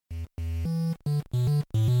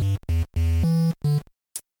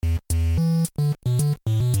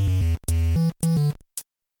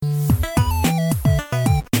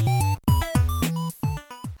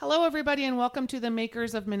everybody, and welcome to the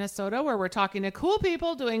Makers of Minnesota, where we're talking to cool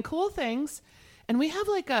people doing cool things. And we have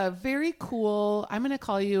like a very cool, I'm going to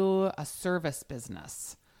call you a service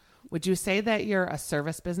business. Would you say that you're a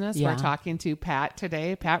service business? Yeah. We're talking to Pat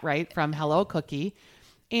today, Pat Wright from Hello Cookie.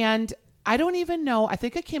 And I don't even know, I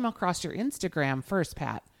think I came across your Instagram first,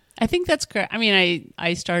 Pat. I think that's correct. I mean,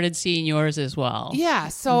 I started seeing yours as well. Yeah.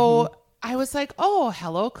 So I was like, oh,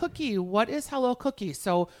 Hello Cookie. What is Hello Cookie?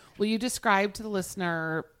 So will you describe to the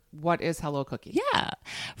listener what is Hello Cookie? Yeah.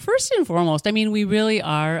 First and foremost, I mean, we really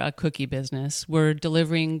are a cookie business. We're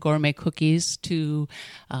delivering gourmet cookies to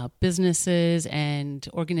businesses and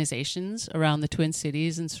organizations around the Twin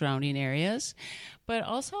Cities and surrounding areas. But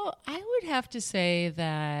also, I would have to say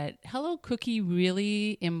that Hello Cookie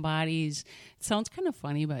really embodies, it sounds kind of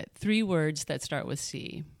funny, but 3 words that start with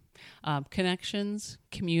C. Connections,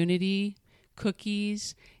 community,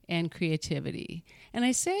 cookies, and creativity. And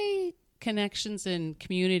I say connections and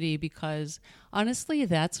community because honestly,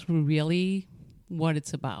 that's really what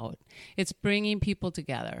it's about. It's bringing people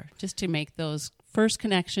together just to make those first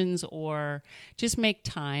connections or just make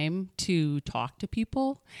time to talk to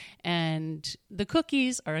people. And the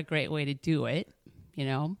cookies are a great way to do it, you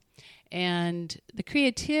know. And the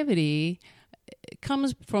creativity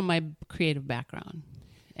comes from my creative background.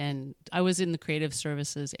 And I was in the creative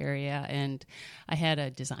services area, and I had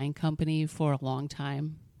a design company for a long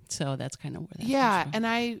time. So that's kind of where that comes from.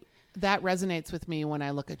 And that resonates with me when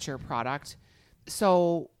I look at your product.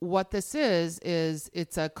 So what this is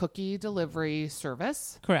it's a cookie delivery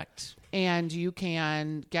service. Correct. And you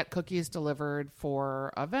can get cookies delivered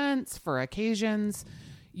for events, for occasions.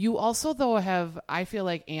 You also, though, have, I feel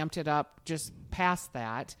like, amped it up just past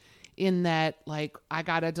that, in that, like, I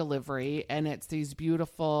got a delivery and it's these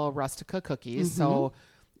beautiful Rustica cookies. So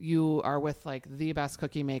you are with like the best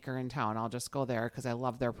cookie maker in town. I'll just go there because I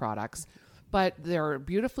love their products. But they're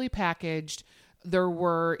beautifully packaged. There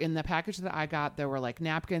were, in the package that I got, there were like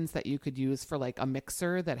napkins that you could use for like a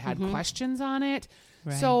mixer that had questions on it.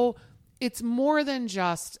 Right. So it's more than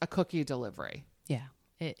just a cookie delivery. Yeah,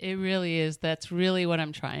 it really is. That's really what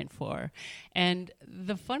I'm trying for. And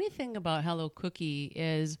the funny thing about Hello Cookie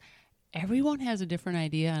is everyone has a different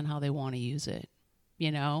idea on how they want to use it.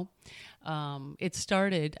 You know, it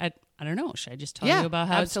started at, I don't know, should I just tell you about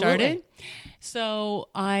how absolutely. it started? So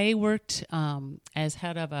I worked as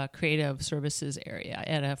head of a creative services area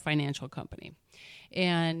at a financial company.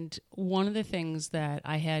 And one of the things that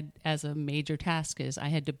I had as a major task is I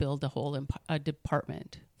had to build a whole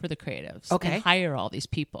department for the creatives and hire all these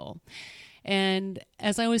people. And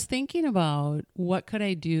as I was thinking about what could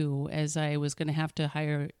I do as I was going to have to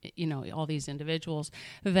hire, you know, all these individuals,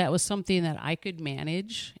 that was something that I could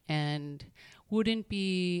manage and wouldn't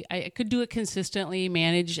be, I could do it consistently,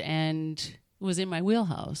 manage, and was in my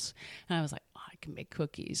wheelhouse. And I was like, oh, I can make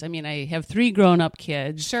cookies. I mean, I have 3 grown-up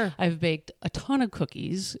kids. Sure. I've baked a ton of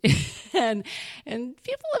cookies and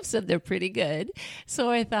people have said they're pretty good. So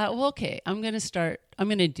I thought, well, okay, I'm going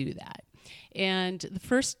to do that. And the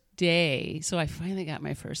first day, so I finally got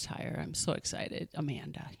my first hire. I'm so excited.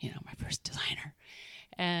 Amanda, you know, my first designer.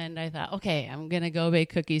 And I thought, okay, I'm going to go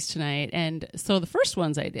bake cookies tonight. And so the first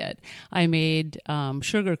ones I made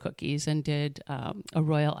sugar cookies and did a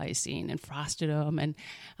royal icing and frosted them. And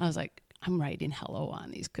I was like, I'm writing hello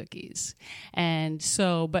on these cookies. And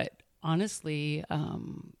so, but honestly,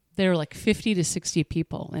 there were like 50 to 60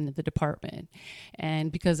 people in the department.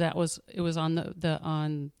 And because it was on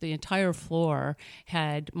the entire floor,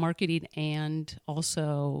 had marketing and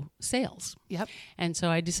also sales. Yep. And so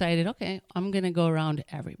I decided, okay, I'm going to go around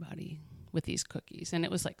to everybody with these cookies. And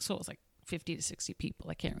it was like 50 to 60 people.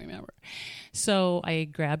 I can't remember. So I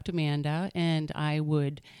grabbed Amanda and I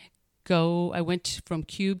went from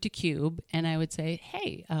cube to cube and I would say,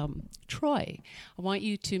 hey, Troy, I want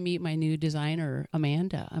you to meet my new designer,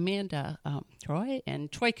 Amanda. Troy?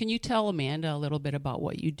 And Troy, can you tell Amanda a little bit about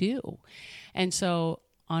what you do? And so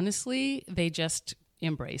honestly, they just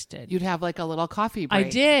embraced it. You'd have like a little coffee break. I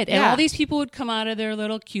did. And Yeah. all these people would come out of their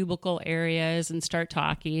little cubicle areas and start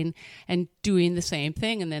talking and doing the same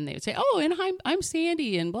thing. And then they would say, oh, and I'm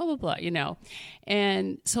Sandy and blah, blah, blah, you know.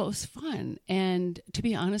 And so it was fun. And to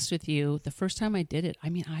be honest with you, the first time I did it, I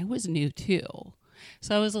mean, I was new too.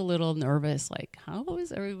 So I was a little nervous, like, how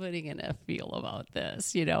is everybody going to feel about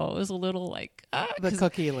this? You know, it was a little like... the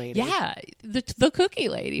cookie lady. Yeah, the cookie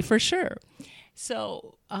lady, for sure.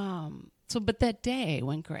 So, but that day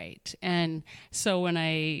went great. And so when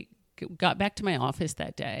I got back to my office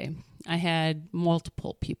that day, I had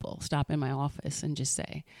multiple people stop in my office and just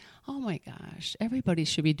say, oh my gosh, everybody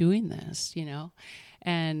should be doing this, you know?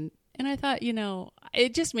 And I thought, you know,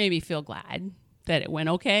 it just made me feel glad, that it went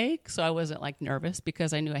okay. So I wasn't like nervous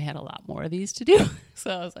because I knew I had a lot more of these to do.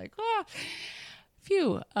 So I was like,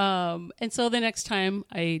 phew. And so the next time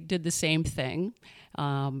I did the same thing,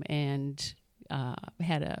 and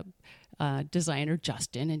had a designer,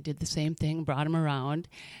 Justin, and did the same thing, brought him around.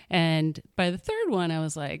 And by the third one, I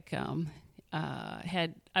was like,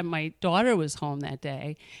 my daughter was home that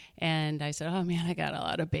day, and I said, oh man, I got a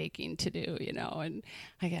lot of baking to do, and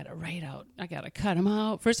I got to cut them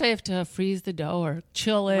out. First I have to freeze the dough or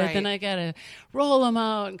chill it. Right. Then I got to roll them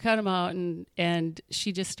out and cut them out. And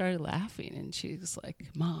she just started laughing, and she's like,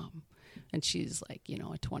 Mom, and she's like, a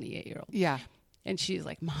 28-year-old. Yeah. And she's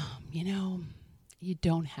like, Mom, you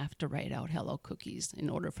don't have to write out Hello Cookies in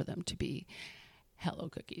order for them to be Hello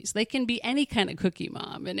Cookies. They can be any kind of cookie,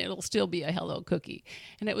 Mom, and it'll still be a Hello Cookie.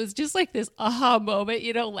 And it was just like this aha moment,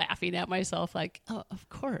 laughing at myself like, oh, of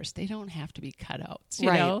course, they don't have to be cutouts,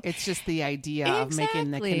 you know? It's just the idea of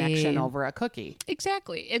making the connection over a cookie.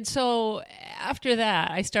 Exactly. And so after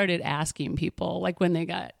that, I started asking people, like when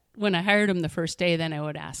I hired them the first day, then I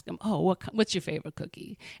would ask them, oh, what's your favorite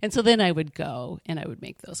cookie? And so then I would go and I would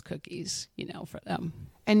make those cookies, for them.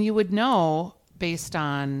 And you would know based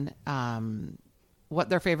on what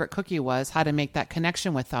their favorite cookie was, how to make that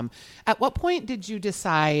connection with them. At what point did you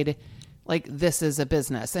decide, like, this is a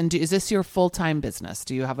business? And is this your full-time business?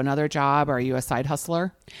 Do you have another job? Or are you a side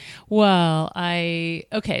hustler? Well,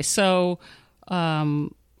 so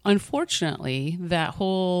unfortunately, that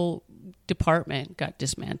whole department got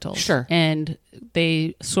dismantled. Sure. And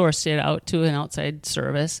they sourced it out to an outside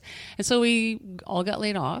service. And so we all got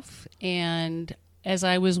laid off. And as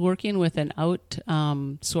I was working with an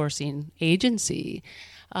outsourcing agency,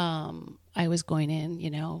 I was going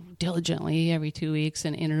in, diligently every 2 weeks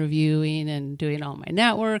and interviewing and doing all my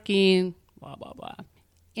networking, blah, blah, blah.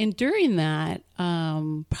 And during that,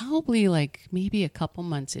 probably like maybe a couple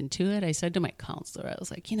months into it, I said to my counselor, I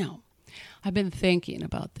was like, I've been thinking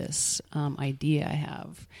about this idea I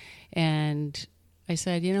have. And I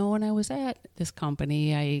said, when I was at this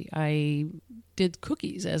company, I did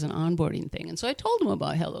cookies as an onboarding thing. And so I told him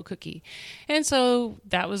about Hello Cookie. And so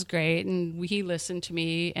that was great. And he listened to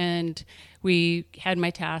me, and we had my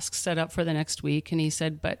tasks set up for the next week. And he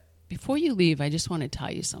said, but before you leave, I just want to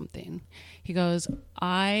tell you something. He goes,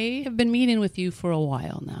 I have been meeting with you for a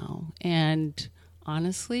while now. And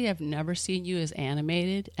honestly, I've never seen you as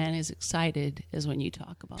animated and as excited as when you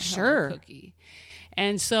talk about Hello Cookie.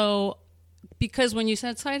 And so, because when you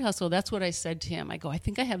said side hustle, that's what I said to him. I go, I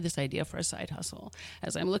think I have this idea for a side hustle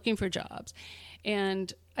as I'm looking for jobs.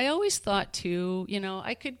 And I always thought too,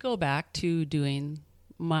 I could go back to doing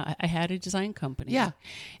I had a design company. Yeah.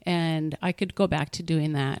 And I could go back to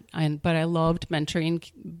doing that. But I loved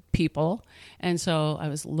mentoring people. And so I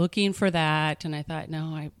was looking for that. And I thought,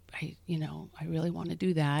 no, I really want to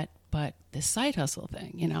do that. But this side hustle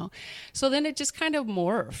thing, So then it just kind of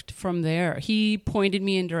morphed from there. He pointed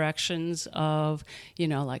me in directions of,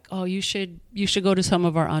 like, oh, you should go to some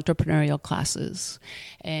of our entrepreneurial classes,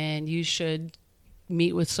 and you should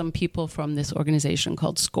meet with some people from this organization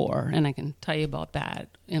called SCORE. And I can tell you about that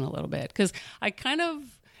in a little bit, because I kind of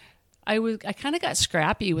got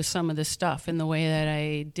scrappy with some of this stuff in the way that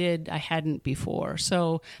I hadn't before.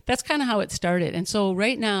 So that's kind of how it started. And so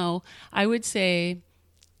right now, I would say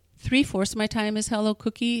 3/4 of my time is Hello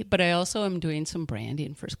Cookie, but I also am doing some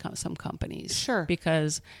branding for some companies. Sure.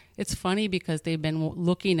 Because it's funny, because they've been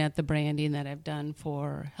looking at the branding that I've done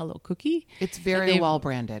for Hello Cookie. It's very well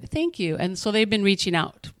branded. Thank you. And so they've been reaching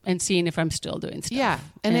out and seeing if I'm still doing stuff. Yeah.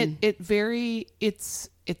 And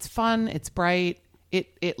it's fun. It's bright.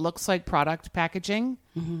 It looks like product packaging.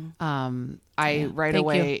 Mm-hmm. Right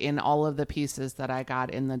away in all of the pieces that I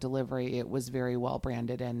got in the delivery, it was very well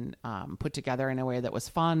branded and put together in a way that was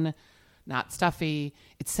fun, not stuffy.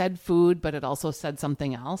 It said food, but it also said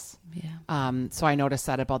something else. Yeah. So I noticed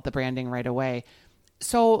that about the branding right away.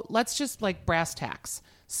 So let's just like brass tacks.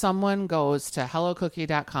 Someone goes to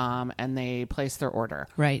hellocookie.com and they place their order.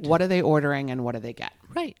 Right. What are they ordering and what do they get?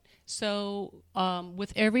 Right. So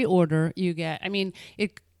with every order you get,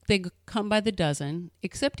 they come by the dozen,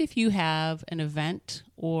 except if you have an event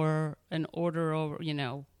or an order over,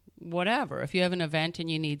 whatever. If you have an event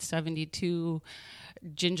and you need 72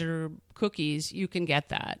 ginger cookies, you can get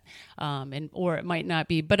that. Or it might not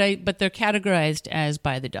be, but they're categorized as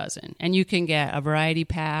by the dozen. And you can get a variety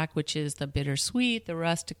pack, which is the bittersweet, the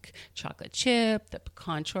rustic chocolate chip, the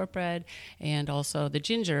pecan shortbread, and also the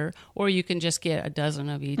ginger, or you can just get a dozen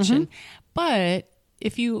of each. Mm-hmm. But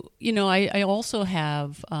if I also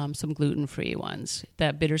have some gluten-free ones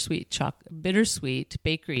that Bittersweet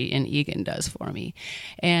Bakery in Eagan does for me.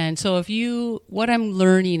 And so what I'm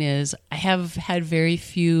learning is I have had very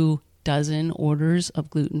few dozen orders of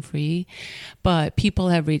gluten-free, but people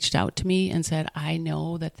have reached out to me and said, I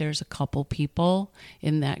know that there's a couple people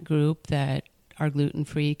in that group that are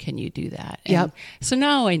gluten-free. Can you do that? Yep. So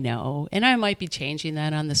now I know, and I might be changing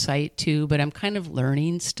that on the site too, but I'm kind of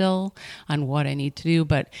learning still on what I need to do.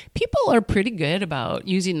 But people are pretty good about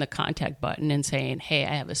using the contact button and saying, hey,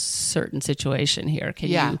 I have a certain situation here. Can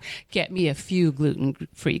you get me a few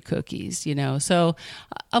gluten-free cookies? So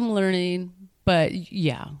I'm learning, but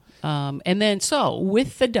yeah. And then so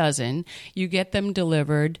with the dozen, you get them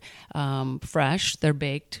delivered fresh. They're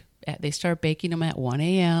baked. They start baking them at 1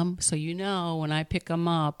 a.m. So when I pick them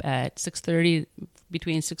up at 6:30,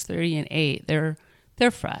 between 6:30 and 8, they're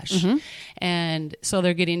fresh. Mm-hmm. And so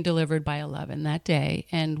they're getting delivered by 11 that day.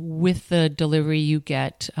 And with the delivery, you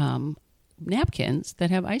get napkins that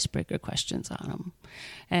have icebreaker questions on them.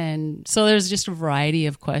 And so there's just a variety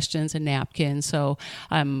of questions and napkins. So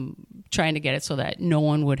I'm trying to get it so that no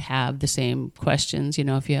one would have the same questions.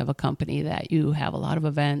 If you have a company that you have a lot of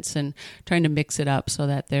events, and trying to mix it up so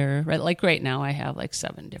that they're like right now I have like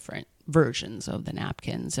 7 different versions of the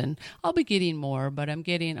napkins, and I'll be getting more, but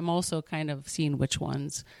I'm also kind of seeing which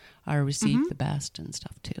ones are received the best and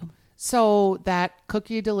stuff too. So that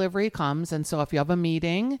cookie delivery comes, and so if you have a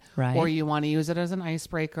meeting Right. or you want to use it as an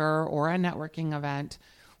icebreaker or a networking event,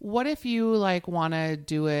 what if you want to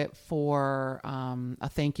do it for a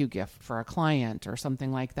thank you gift for a client or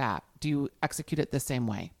something like that? Do you execute it the same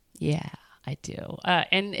way? Yeah, I do.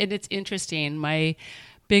 And it's interesting. My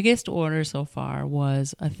biggest order so far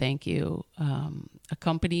was a thank you. A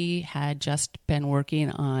company had just been working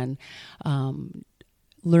on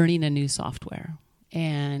learning a new software.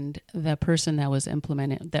 And the person that was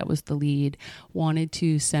implementing, that was the lead, wanted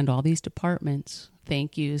to send all these departments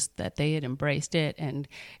thank yous that they had embraced it and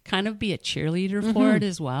kind of be a cheerleader for it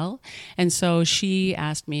as well. And so she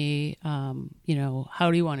asked me,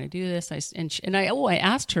 how do you want to do this? I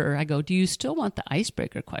asked her, I go, do you still want the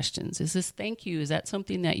icebreaker questions? Is this thank you? Is that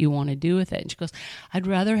something that you want to do with it? And she goes, I'd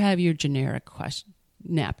rather have your generic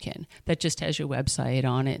napkin that just has your website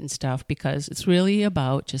on it and stuff, because it's really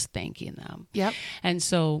about just thanking them. Yep. And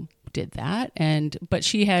so did that, but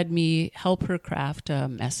she had me help her craft a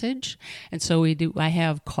message. And so I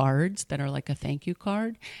have cards that are like a thank you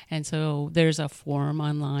card. And so there's a form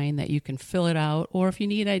online that you can fill it out, or if you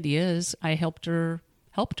need ideas, I helped her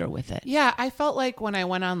with it. Yeah, I felt like when I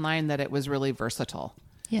went online that it was really versatile.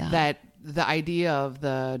 Yeah. That the idea of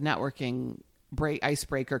the networking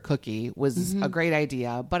icebreaker cookie was a great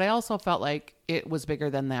idea, but I also felt like it was bigger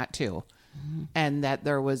than that too, and that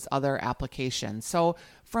there was other applications. So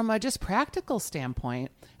from a just practical standpoint,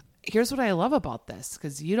 here's what I love about this,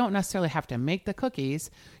 because you don't necessarily have to make the cookies.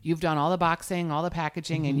 You've done all the boxing, all the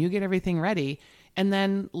packaging, and you get everything ready. And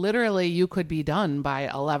then literally you could be done by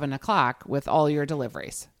 11 o'clock with all your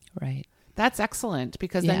deliveries. Right. That's excellent,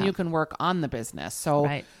 because then you can work on the business.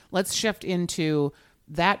 So let's shift into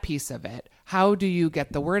that piece of it. How do you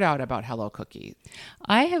get the word out about Hello Cookie?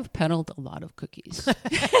 I have peddled a lot of cookies.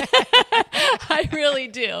 I really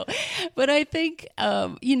do. But I think,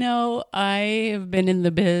 I have been in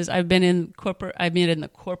the biz. I've been in the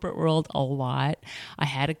corporate world a lot. I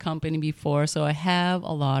had a company before, so I have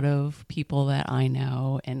a lot of people that I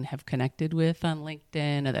know and have connected with on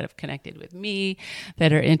LinkedIn, or that have connected with me,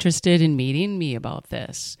 that are interested in meeting me about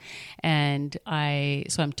this. And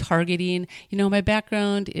so I'm targeting, my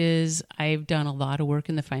background is I've done a lot of work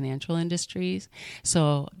in the financial industries.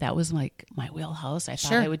 So that was like my wheelhouse. I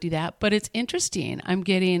thought I would do that. But it's interesting. I'm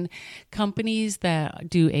getting companies that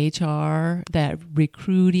do HR, that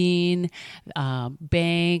recruiting,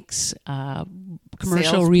 banks,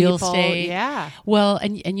 commercial real estate. Yeah. Well,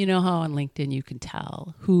 and you know how on LinkedIn you can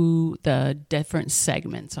tell who the different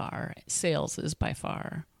segments are. Sales is by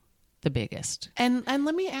far the biggest. And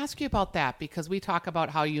let me ask you about that, because we talk about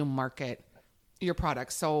how you market your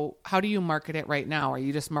products. So how do you market it right now? Are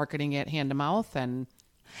you just marketing it hand to mouth? And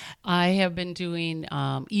I have been doing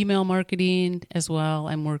email marketing as well.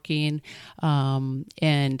 I'm working, I'm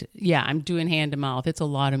doing hand to mouth. It's a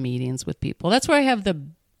lot of meetings with people. That's where I have the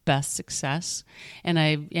best success, and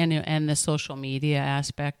the social media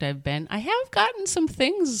aspect. I have gotten some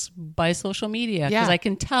things by social media, because I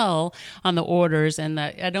can tell on the orders, and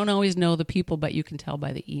I don't always know the people, but you can tell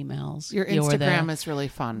by the emails. Your Instagram is really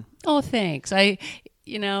fun. Oh, thanks.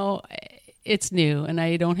 It's new, and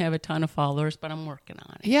I don't have a ton of followers, but I'm working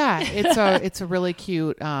on it. Yeah, it's a really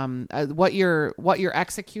cute. What you're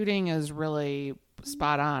executing is really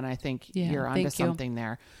spot on. I think you're onto something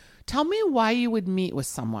there. Tell me why you would meet with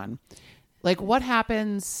someone. Like what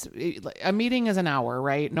happens? A meeting is an hour,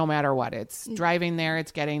 right? No matter what. It's driving there,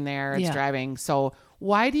 it's getting there, it's driving. So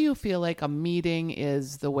why do you feel like a meeting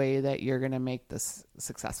is the way that you're going to make this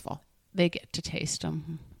successful? They get to taste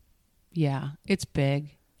them. Yeah, it's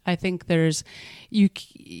big. I think there's,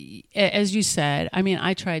 as you said, I mean,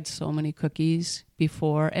 I tried so many cookies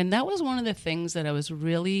before, and that was one of the things that I was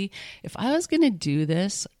really, if I was going to do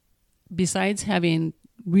this, besides having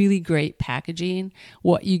really great packaging,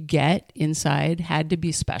 what you get inside had to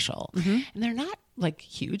be special. And they're not like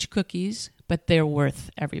huge cookies, but they're worth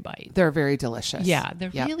every bite. They're very delicious. Yeah, they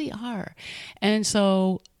really are. And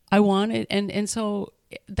so I wanted, and so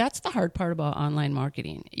that's the hard part about online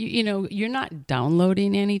marketing. You know, you're not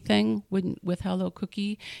downloading anything with Hello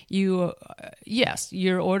Cookie. Yes,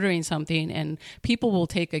 you're ordering something and people will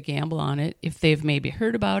take a gamble on it if they've maybe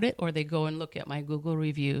heard about it or they go and look at my Google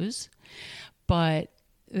reviews. But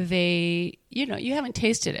you haven't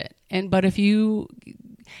tasted it. But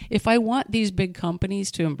if I want these big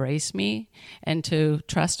companies to embrace me and to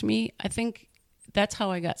trust me, I think that's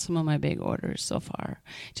how I got some of my big orders so far.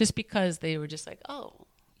 Just because they were just like, oh,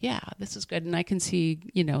 yeah, this is good. And I can see,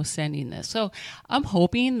 sending this. So I'm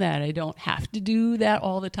hoping that I don't have to do that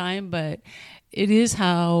all the time, but it is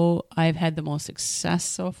how I've had the most success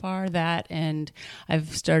so far, that. And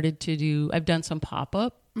I've done some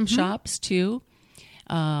pop-up shops too,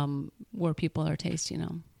 where people are tasting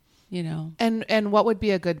them. And what would be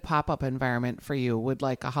a good pop-up environment for you? Would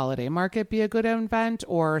like a holiday market be a good event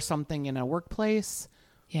or something in a workplace?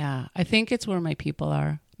 Yeah, I think it's where my people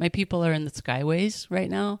are. My people are in the Skyways right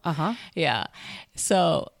now. Yeah.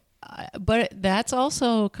 So, but that's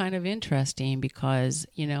also kind of interesting because,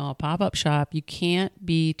 a pop-up shop, you can't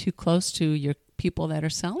be too close to your people that are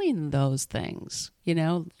selling those things,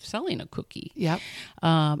 selling a cookie. Yep.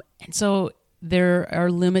 And so there are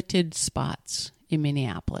limited spots in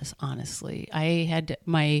Minneapolis, honestly. I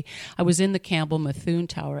was in the Campbell Methuen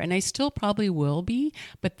Tower, and I still probably will be,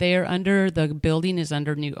 but the building is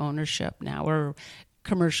under new ownership now, or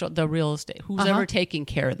commercial, the real estate, who's ever taking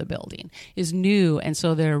care of the building is new. And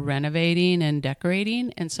so they're renovating and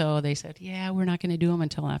decorating. And so they said, yeah, we're not going to do them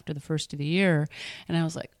until after the first of the year. And I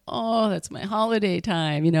was like, oh, that's my holiday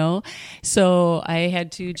time, So I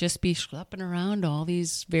had to just be schlepping around all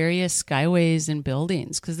these various Skyways and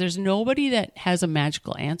buildings because there's nobody that has a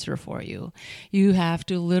magical answer for you. You have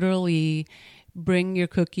to literally bring your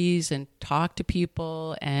cookies and talk to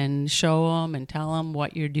people and show them and tell them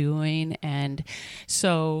what you're doing. And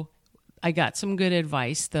so I got some good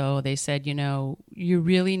advice, though. They said, you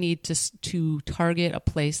really need to target a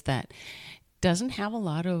place that doesn't have a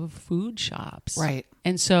lot of food shops. Right.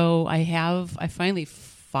 And so I finally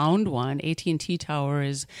found one. AT&T Tower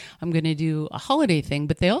I'm going to do a holiday thing,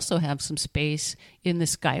 but they also have some space in the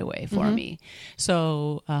Skyway for me.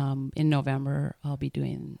 So in November, I'll be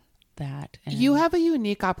doing that. And you have a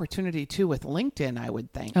unique opportunity too with LinkedIn, I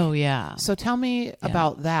would think. Oh yeah. So tell me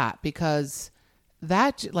about that, because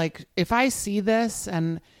that, like, if I see this,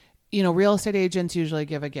 and real estate agents usually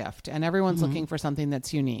give a gift and everyone's looking for something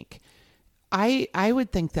that's unique. I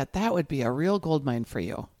would think that would be a real goldmine for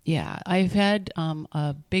you. Yeah, I've had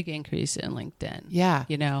a big increase in LinkedIn. Yeah.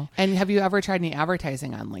 And have you ever tried any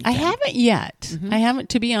advertising on LinkedIn? I haven't yet. I haven't,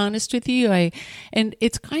 to be honest with you. And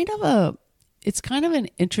it's kind of an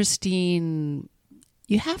interesting,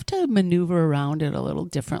 you have to maneuver around it a little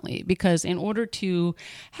differently, because in order to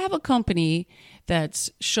have a company that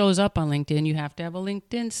shows up on LinkedIn, you have to have a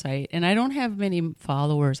LinkedIn site. And I don't have many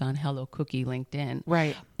followers on Hello Cookie LinkedIn.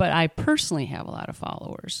 Right. But I personally have a lot of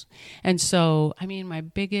followers. And so, my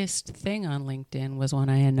biggest thing on LinkedIn was when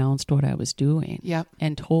I announced what I was doing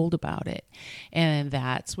and told about it. And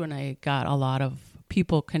that's when I got a lot of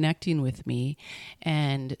people connecting with me.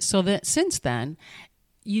 And so that since then,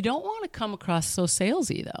 you don't want to come across so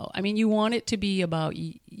salesy, though. You want it to be about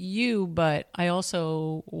you, but I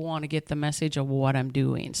also want to get the message of what I'm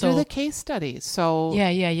doing. So through the case studies. So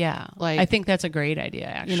yeah. Like, I think that's a great idea,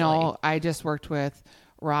 actually. I just worked with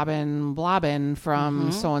Robin Blobin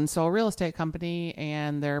from so-and-so real estate company,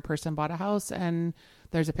 and their person bought a house, and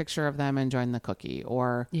there's a picture of them enjoying the cookie.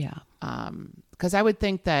 Or, because I would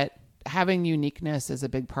think that having uniqueness is a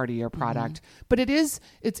big part of your product, but it's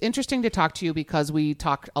interesting to talk to you because we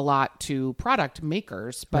talk a lot to product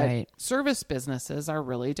makers, but service businesses are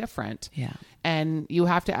really different. Yeah. And you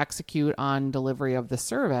have to execute on delivery of the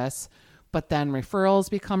service, but then referrals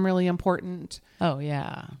become really important. Oh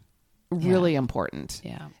yeah. Really important.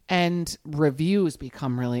 Yeah. And reviews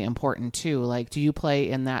become really important too. Like, do you play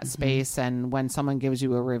in that space? And when someone gives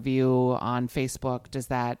you a review on Facebook, does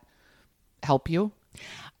that help you?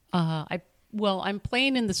 Well, I'm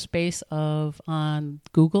playing in the space of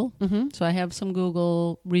Google, so I have some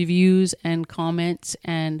Google reviews and comments,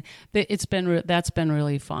 and that's been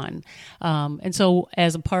really fun. And so,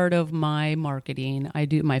 as a part of my marketing,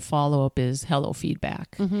 my follow up is hello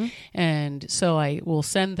feedback, and so I will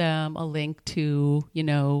send them a link to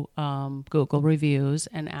Google reviews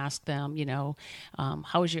and ask them,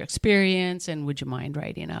 how was your experience, and would you mind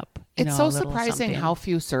writing up? It's so a little surprising something? how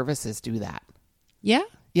few services do that. Yeah.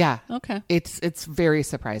 Yeah. Okay. It's very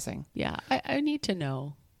surprising. Yeah. I need to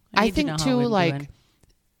know. I need to think know how too, I'm like, doing.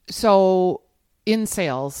 so in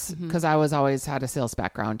sales, because I always had a sales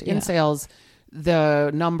background. In Yeah. sales,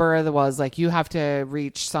 the number was like you have to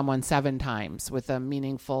reach someone 7 times with a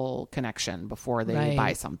meaningful connection before they Right.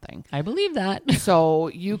 buy something. I believe that. So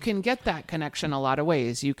you can get that connection a lot of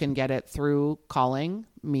ways. You can get it through calling,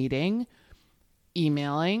 meeting,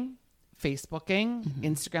 emailing, Facebooking,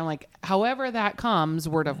 Instagram, like however that comes,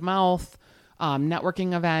 word of mouth,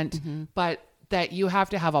 networking event, but that you have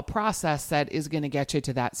to have a process that is going to get you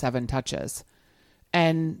to that 7 touches.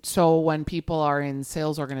 And so when people are in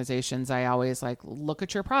sales organizations, I always like, look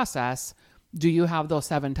at your process. Do you have those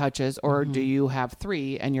 7 touches, or do you have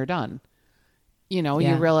 3 and you're done? You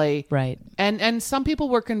Yeah. really, Right. and some people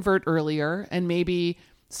will convert earlier, and maybe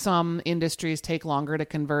some industries take longer to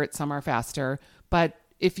convert, some are faster. But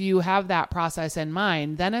if you have that process in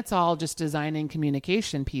mind, then it's all just designing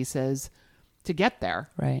communication pieces to get there.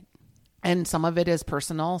 Right. And some of it is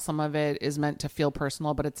personal. Some of it is meant to feel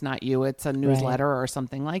personal, but it's not you. It's a newsletter or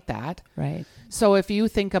something like that. Right. So if you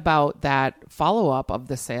think about that follow-up of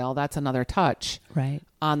the sale, that's another touch Right.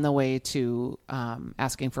 on the way to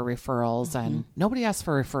asking for referrals. And nobody asks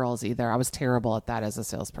for referrals either. I was terrible at that as a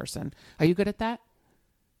salesperson. Are you good at that?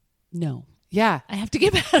 No. Yeah. I have to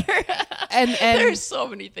get better. And There's so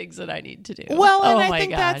many things that I need to do. well, and Oh I my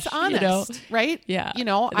think gosh, that's honest, right? Yeah, I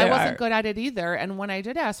there wasn't are. good at it either. And when I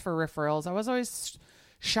did ask for referrals, I was always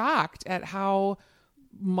shocked at how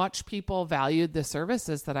much people valued the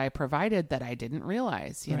services that I provided that I didn't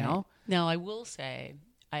realize, you Right. know? Now, I will say,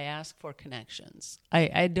 I ask for connections.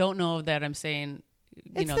 I don't know that I'm saying,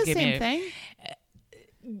 It's the give me same a- thing.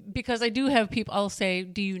 because I do have people, I'll say,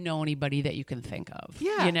 do you know anybody that you can think of?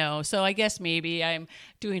 Yeah. So I guess maybe I'm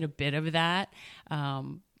doing a bit of that.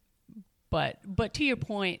 But to your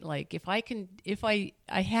point, like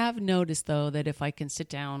I have noticed though that if I can sit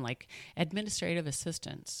down, like administrative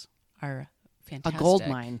assistants are fantastic. A gold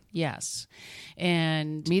mine. Yes.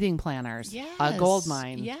 And Meeting planners. yes, A gold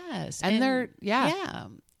mine. Yes. And they're, Yeah.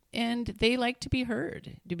 And they like to be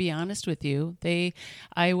heard, to be honest with you.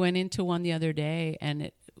 I went into one the other day, and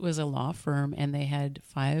it was a law firm, and they had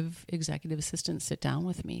 5 executive assistants sit down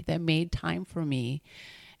with me that made time for me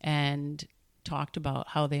and talked about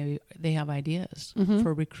how they have ideas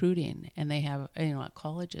for recruiting, and they have at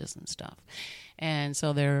colleges and stuff. And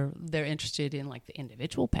so they're interested in like the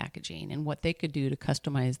individual packaging and what they could do to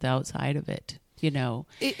customize the outside of it.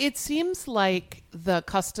 It seems like the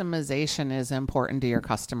customization is important to your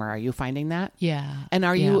customer. Are you finding that? Yeah. And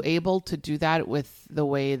are you able to do that with the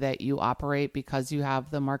way that you operate because you have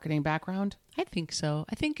the marketing background? I think so.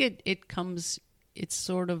 I think it comes, it's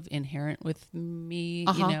sort of inherent with me,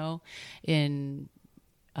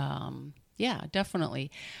 yeah, definitely.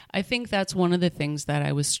 I think that's one of the things that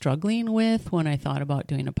I was struggling with when I thought about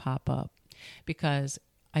doing a pop-up, because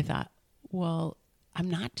I thought, well, I'm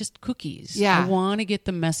not just cookies. Yeah. I want to get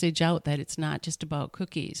the message out that it's not just about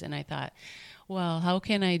cookies. And I thought, well, how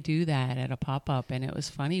can I do that at a pop-up? And it was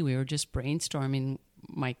funny. We were just brainstorming,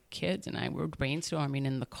 my kids and I were brainstorming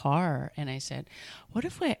in the car. And I said, what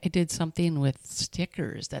if I did something with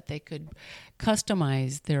stickers that they could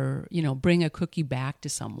customize their, bring a cookie back to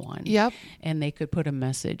someone. Yep. And they could put a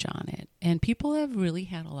message on it. And people have really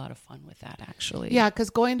had a lot of fun with that, actually. Yeah, because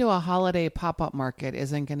going to a holiday pop-up market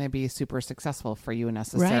isn't going to be super successful for you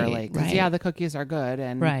necessarily. Because, Right. yeah, the cookies are good.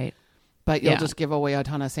 Right. But you'll Yeah. just give away a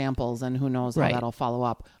ton of samples, and who knows how Right. that'll follow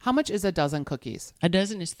up. How much is a dozen cookies? A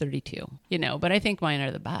dozen is 32, but I think mine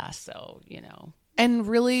are the best. So, And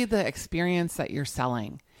really the experience that you're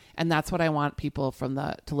selling. And that's what I want people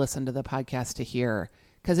to listen to the podcast to hear.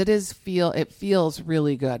 Because it feels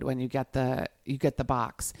really good when you get the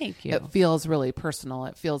box. Thank you. It feels really personal.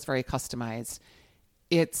 It feels very customized.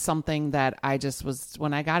 It's something that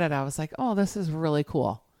when I got it, I was like, oh, this is really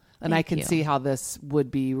cool. And I Thank can you. see how this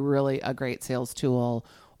would be really a great sales tool.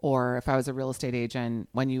 Or if I was a real estate agent,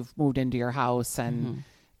 when you've moved into your house and,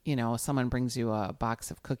 someone brings you a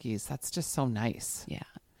box of cookies, that's just so nice. Yeah.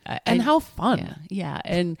 And how fun. Yeah.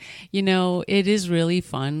 And, it is really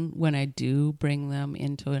fun when I do bring them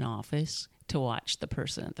into an office to watch the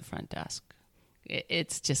person at the front desk.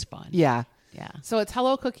 It's just fun. Yeah. Yeah. So it's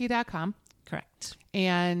hellocookie.com. Correct.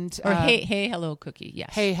 And Or hey, hello, cookie.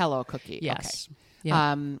 Yes. Hey Hello Cookie. Yes. Okay.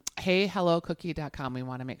 Yeah. HeyHelloCookie.com. We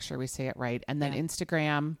want to make sure we say it right. And then Yeah.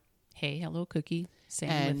 Instagram. Hey, hello, cookie. Same.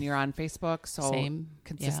 And with, you're on Facebook, so Same.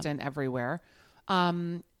 consistent everywhere.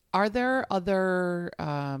 Are there other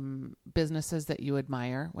businesses that you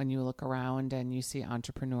admire when you look around and you see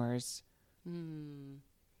entrepreneurs?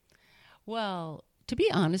 Well, to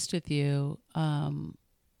be honest with you,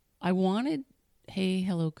 I wanted Hey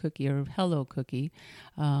Hello Cookie or Hello Cookie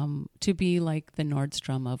to be like the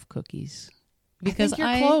Nordstrom of cookies. Because I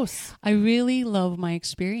think you're close. I really love my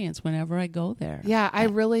experience whenever I go there. Yeah, I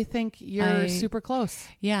really think you're super close.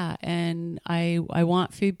 Yeah, and I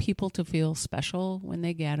want people to feel special when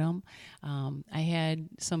they get them. I had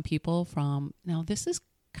some people now this is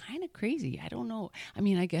kind of crazy. I don't know. I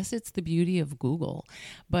mean, I guess it's the beauty of Google,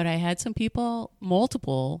 but I had some people,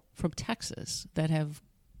 multiple from Texas, that have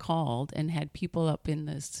called and had people up in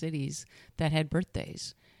the cities that had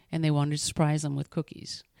birthdays, and they wanted to surprise them with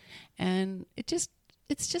cookies. And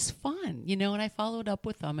it's just fun, and I followed up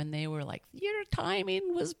with them and they were like, your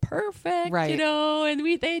timing was perfect, right.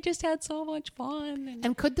 And they just had so much fun.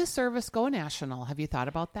 And could the service go national? Have you thought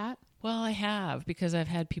about that? Well, I have, because I've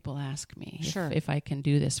had people ask me Sure. if I can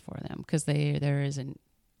do this for them, because they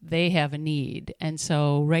have a need. And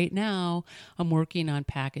so right now I'm working on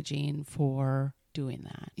packaging for doing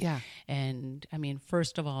that. Yeah. And I mean,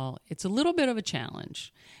 first of all, it's a little bit of a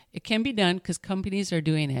challenge. It can be done because companies are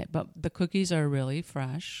doing it, but the cookies are really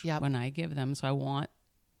fresh when I give them. So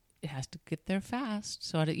it has to get there fast.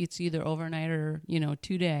 So it's either overnight or,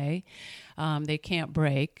 2-day. They can't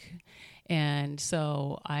break. And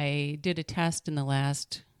so I did a test in the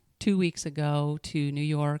last 2 weeks ago to New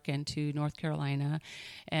York and to North Carolina.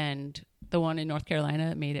 And the one in North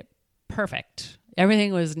Carolina made it perfect.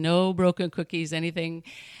 Everything was no broken cookies, anything,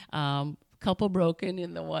 couple broken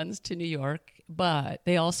in the ones to New York, but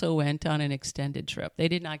they also went on an extended trip. They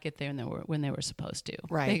did not get there when they were supposed to.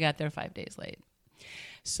 Right. They got there 5 days late.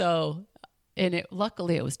 So, and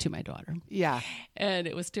luckily it was to my daughter. Yeah. And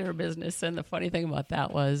it was to her business. And the funny thing about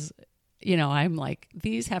that was, I'm like,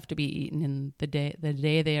 these have to be eaten in the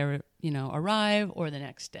day they are, arrive or the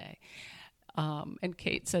next day. And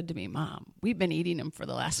Kate said to me, Mom, we've been eating them for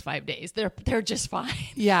the last 5 days. They're just fine.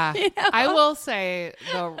 Yeah. I will say,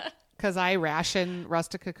 though, because I ration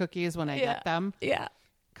Rustica cookies when I get them. Yeah.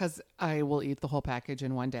 Because I will eat the whole package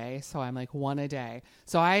in one day. So I'm like one a day.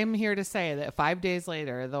 So I'm here to say that 5 days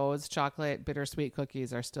later, those chocolate bittersweet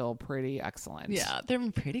cookies are still pretty excellent. Yeah.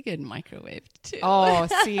 They're pretty good microwave too. Oh,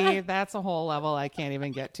 see, that's a whole level I can't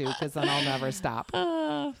even get to because then I'll never stop.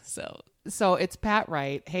 So it's Pat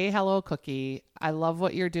Wright. Hey, hello, Cookie. I love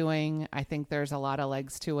what you're doing. I think there's a lot of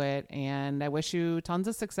legs to it, and I wish you tons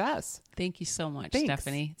of success. Thank you so much, Thanks.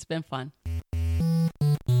 Stephanie. It's been fun.